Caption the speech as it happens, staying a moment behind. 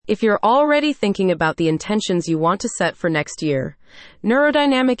If you're already thinking about the intentions you want to set for next year,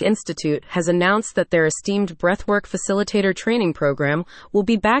 Neurodynamic Institute has announced that their esteemed Breathwork Facilitator training program will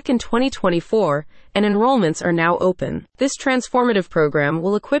be back in 2024, and enrollments are now open. This transformative program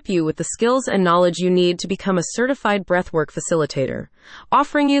will equip you with the skills and knowledge you need to become a certified breathwork facilitator,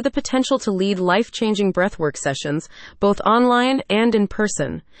 offering you the potential to lead life-changing breathwork sessions, both online and in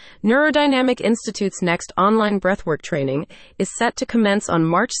person. Neurodynamic Institute's next online breathwork training is set to commence on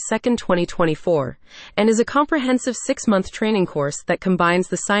March 2, 2024, and is a comprehensive 6-month training course that combines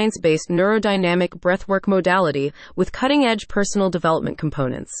the science-based neurodynamic breathwork modality with cutting-edge personal development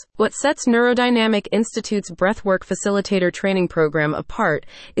components. What sets Neurodynamic Institute's Breathwork Facilitator training program apart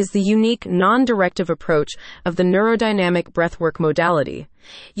is the unique, non-directive approach of the neurodynamic breathwork modality.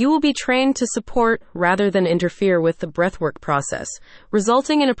 You will be trained to support rather than interfere with the breathwork process,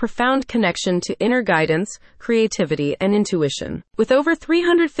 resulting in a profound connection to inner guidance, creativity, and intuition. With over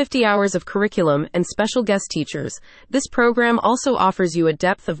 350 hours of curriculum and special guest teachers, this program also offers you a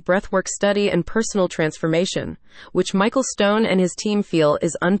depth of breathwork study and personal transformation, which Michael Stone and his team feel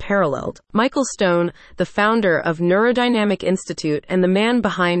is unparalleled. Michael Stone, the founder of Neurodynamic Institute and the man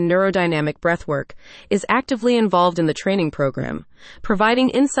behind Neurodynamic Breathwork, is actively involved in the training program, providing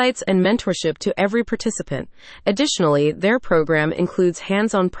insights and mentorship to every participant. Additionally, their program includes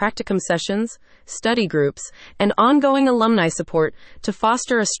hands-on practicum sessions, study groups, and ongoing alumni support to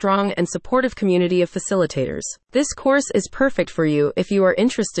foster a strong and supportive community of facilitators. This course is perfect for you if you are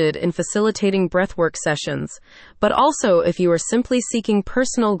interested in facilitating breathwork sessions, but also if you are simply seeking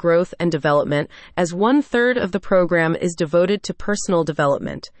personal growth and development, as 1/3 of the program is devoted to personal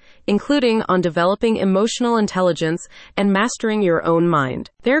development, including on developing emotional intelligence and mastering your own mind.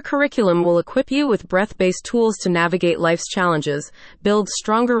 Their curriculum will equip you with breath-based tools to navigate life's challenges, build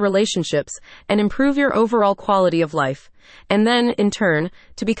stronger relationships, and improve your overall quality of life, and then, in turn,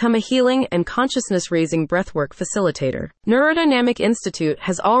 to become a healing and consciousness-raising breathwork facilitator. Neurodynamic Institute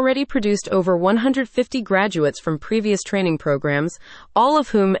has already produced over 150 graduates from previous training programs, all of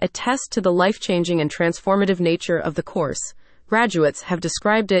whom attest to the life-changing and transformative nature of the course. Graduates have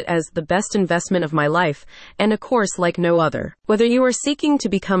described it as the best investment of my life and a course like no other. Whether you are seeking to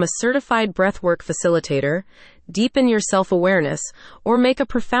become a certified breathwork facilitator, deepen your self-awareness, or make a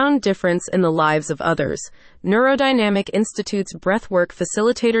profound difference in the lives of others, Neurodynamic Institute's Breathwork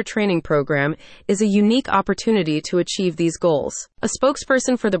Facilitator training program is a unique opportunity to achieve these goals. A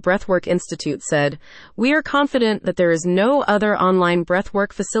spokesperson for the Breathwork Institute said, "We are confident that there is no other online breathwork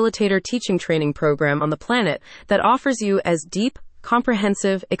facilitator teaching training program on the planet that offers you as deep,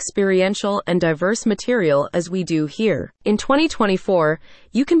 comprehensive, experiential, and diverse material as we do here. In 2024,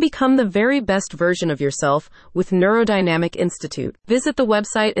 you can become the very best version of yourself with Neurodynamic Institute." Visit the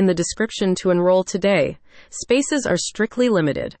website in the description to enroll today. Spaces are strictly limited.